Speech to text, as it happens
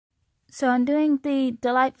So I'm doing the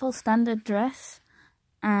Delightful standard dress,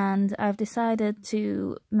 and I've decided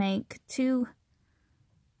to make 2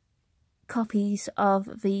 copies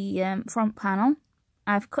of the front panel.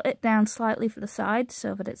 I've cut it down slightly for the sides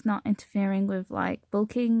so that it's not interfering with like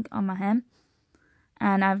bulking on my hem,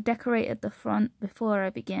 and I've decorated the front before I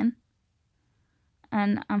begin,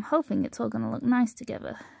 and I'm hoping it's all going to look nice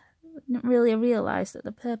together. I didn't really realise that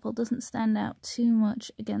the purple doesn't stand out too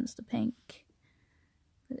much against the pink.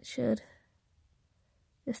 It should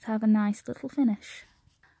just have a nice little finish.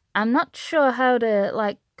 I'm not sure how to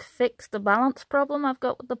like fix the balance problem I've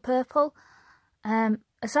got with the purple.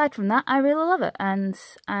 Aside from that, I really love it, and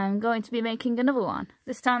I'm going to be making another one.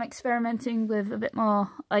 This time experimenting with a bit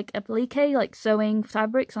more like applique, like sewing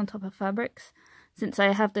fabrics on top of fabrics. Since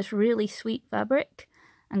I have this really sweet fabric,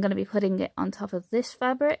 I'm going to be putting it on top of this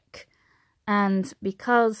fabric. And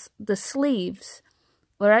because the sleeves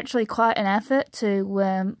were actually quite an effort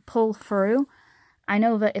to pull through, I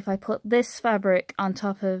know that if I put this fabric on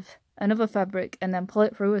top of another fabric and then pull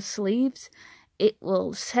it through as sleeves, it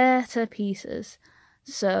will tear to pieces.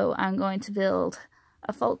 So I'm going to build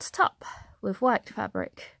a false top with white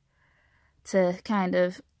fabric to kind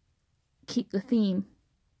of keep the theme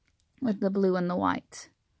with the blue and the white.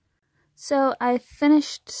 So I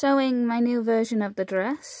finished sewing my new version of the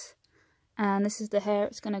dress, and this is the hair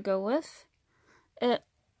it's going to go with. It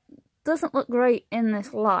doesn't look great in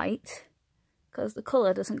this light because the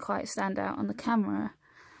colour doesn't quite stand out on the camera.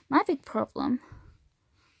 My big problem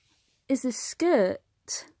is this skirt.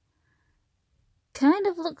 Kind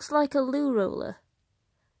of looks like a loo roller.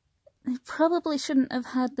 It probably shouldn't have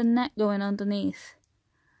had the net going underneath.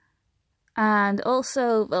 And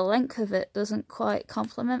also the length of it doesn't quite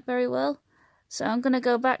complement very well. So I'm going to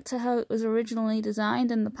go back to how it was originally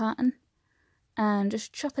designed in the pattern and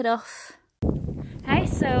just chop it off. Hey,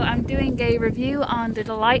 so I'm doing a review on the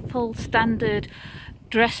Delightful standard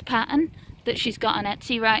dress pattern that she's got on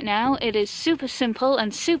Etsy right now. It is super simple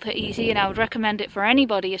and super easy, and I would recommend it for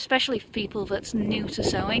anybody, especially for people that's new to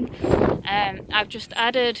sewing. I've just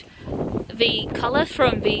added the colour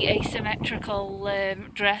from the asymmetrical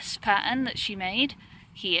dress pattern that she made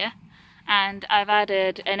here, and I've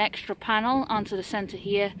added an extra panel onto the centre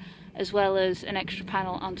here, as well as an extra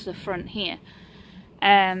panel onto the front here.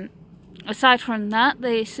 Aside from that,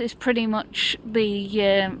 this is pretty much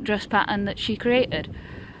the dress pattern that she created.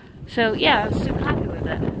 So yeah, I was super happy with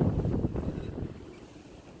it.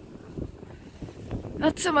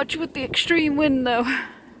 Not so much with the extreme wind though.